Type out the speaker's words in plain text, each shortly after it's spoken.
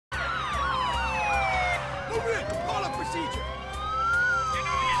procedure? You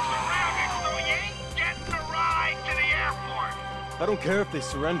know you're surrounded, so you ain't getting a ride to the airport. I don't care if they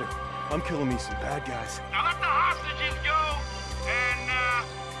surrender. I'm killing me some bad guys. Now let the hostages go, and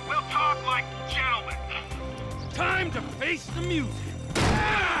we'll talk like gentlemen. Time to face the music.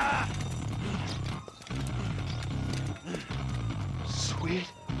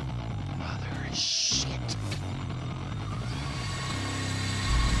 Sweet mother shit.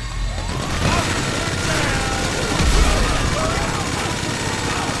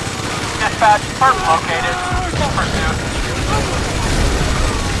 Dispatch, target located. In pursuit.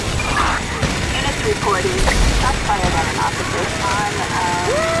 Units reporting shots fired at an officer on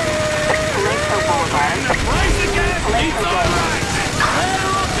Paleto Boulevard. Paleto Boulevard.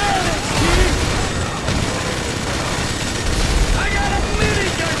 I got a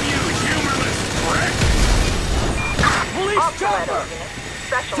minigun, you humorless prick! Police chopper!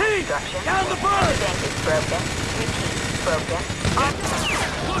 Special instructions. Down the bird! Bank is broken. Routine broken.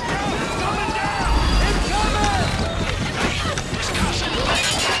 Look out! It's coming down! It's coming!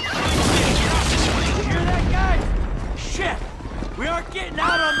 You hear that, guys? Shit! We aren't getting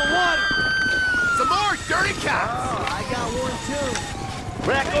out on the water! Some more dirty cops! Oh, I got one too.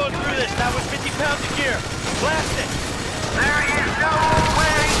 We're not going through this, not with 50 pounds of gear. Blast it! There is no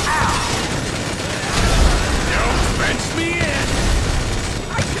way out. Don't fence me in!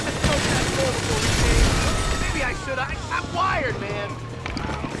 I should have smoked that door before we came. Maybe I should. I'm wired, man.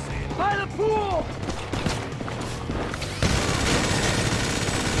 By the pool!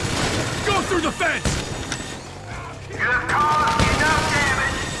 Go through the fence! You've caused enough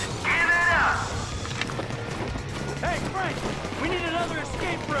damage. Give it up. Hey, Frank! We need another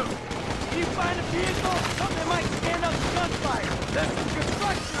escape route! Can you find a vehicle? Something that might stand up to gunfire! There's some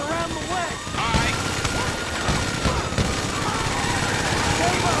construction around the way! Alright!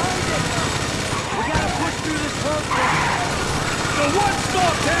 Stay behind it! We gotta push through this road quick! So one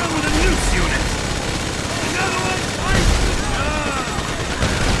small town with a noose unit! Another one fights!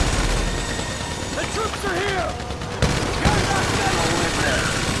 The troops are here! You're not gonna win this!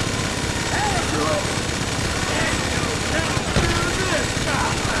 Attitude!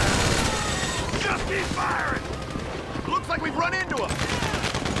 Just keep firing. Looks like we've run into him.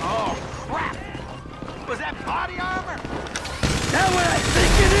 Oh, crap. Was that body armor? That what I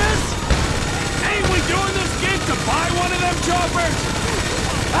think it is? Ain't we doing this gig to buy one of them choppers?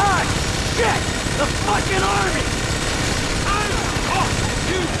 Ah, shit! The fucking army!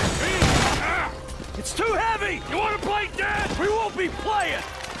 It's too heavy! You wanna play dead? We won't be playing!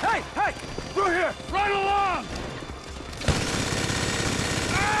 Hey, hey! Through here! Run along!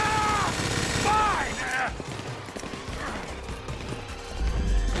 Fine!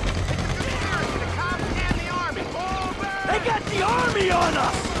 The cops and the army. They got the army on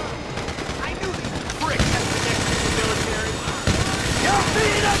us! I knew these pricks had connections to the military. You're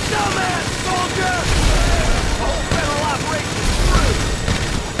being a dumbass, soldier! The whole federal operation is through.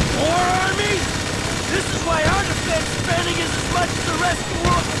 More army? This is why our defense spending is as much as the rest of the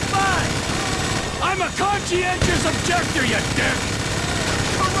world combined! I'm a conscientious objector, you dick!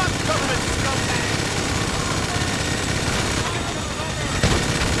 Corrupt government scumbag.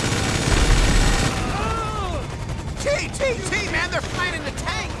 T, man, they're flying the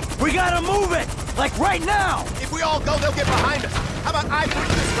tank. We gotta move it! Like right now! If we all go, they'll get behind us. How about I push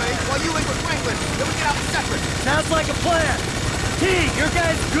this way while you link with Franklin? Then we get out separate. Sounds like a plan! T, your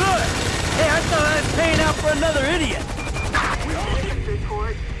guy's good! Hey, I thought I was paying out for another idiot! Units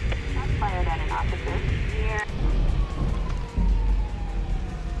report shots fired at an officer near.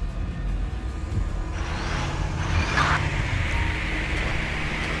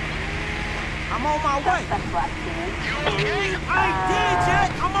 I'm on my way! Suspect last seen. I ain't dead yet!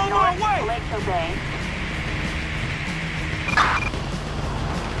 I'm on my North way! Paleto Bay.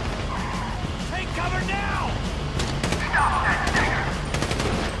 Take cover now!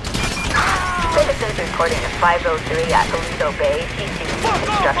 Citizens reporting a 503 at Paleto Bay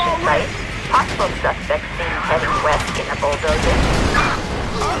construction site. Possible suspects seen heading west in a bulldozer.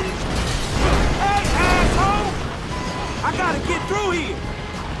 Hey, asshole! I gotta get through here!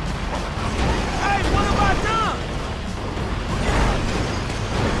 Hey, what have I done?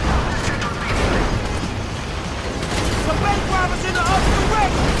 The bank robbers in the other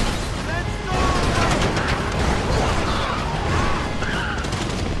direction! Let's go!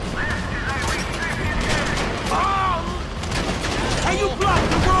 Oh! Hey, you blocked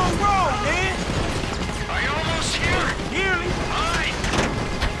the wrong road, man! Are you almost here? Nearly. Fine.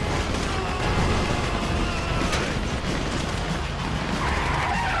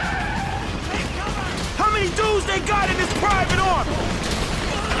 How many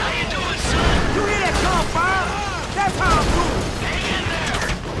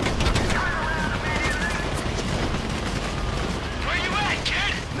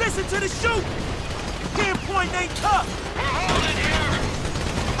to the chute! Pinpoint ain't tough!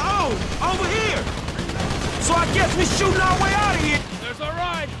 Oh, over here! So I guess we're shooting our way out of here! There's our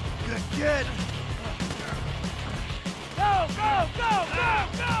ride. Good. Go, go, go, go,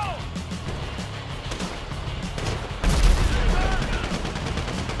 go!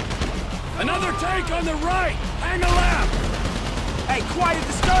 Another tank on the right! Hang a left! Hey, quiet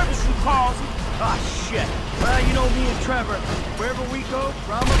disturbance you causing! Ah, shit. Well, you know me and Trevor. Wherever we go,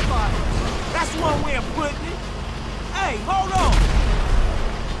 drama follows. That's one way of putting it. Hey, hold on!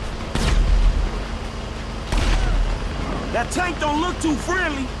 That tank don't look too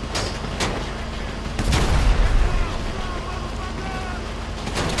friendly.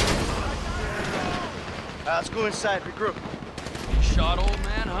 Let's go inside, regroup. Shot old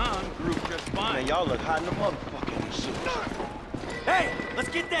man, huh? Group just fine. Man, y'all look hot in the motherfucker in these suits. Hey, let's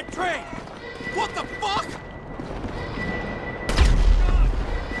get that train! What the fuck?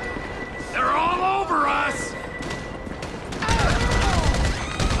 They're all over us!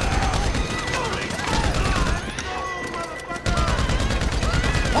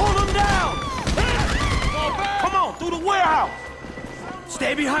 Hold them down! Come on, through the warehouse!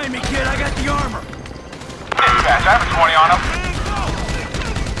 Stay behind me, kid. I got the armor. Dispatch, I have a 20 on him.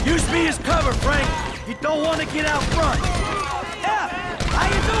 Use me as cover, Frank. You don't want to get out front. Yeah, how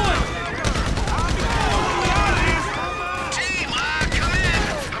you doing? Team, come in.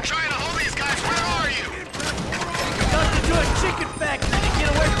 I'm trying to hold these guys. Where are you? Got to do a chicken factory to get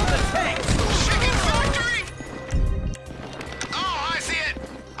away from the tanks. Chicken factory? Oh, I see it.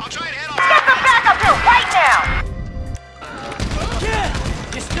 I'll try and head off. Get them back up here right now! Kid,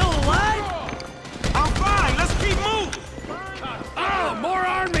 you still alive? I'm fine. Let's keep moving. Oh, more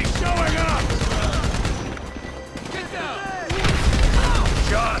army showing up. Get down!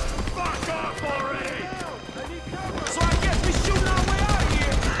 Just fuck off already. So I guess we shooting our way out of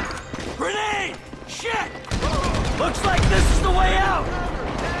here. Grenade! Shit! Looks like this is the way out.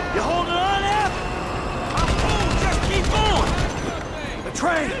 You holding on, F? I'm cool. Just keep going. The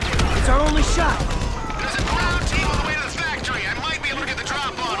train. It's our only shot. There's a ground team on the way to the factory. I might be able to get the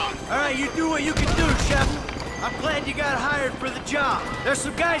drop on them. All right, you do what you can do, Chef. I'm glad you got hired for the job. There's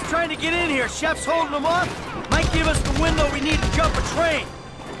some guys trying to get in here. Chef's holding them off. Might give us the window we need to jump a train.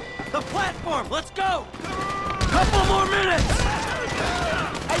 The platform, let's go! Couple more minutes!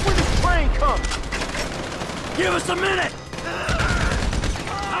 Hey, when this train comes? Give us a minute!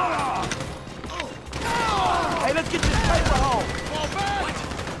 Hey, let's get this paper home.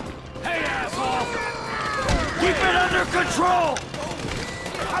 Hey, asshole! Keep it under control!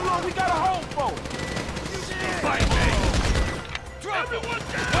 How long we gotta hold for? Fight me! Drop it! Where's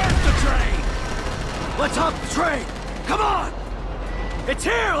the train? Let's hop the train! Come on! It's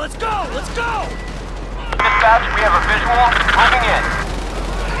here! Let's go! Let's go! Dispatch, we have a visual. Moving in.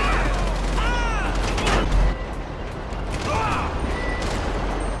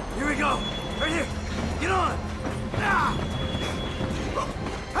 Here we go! Right here! Get on!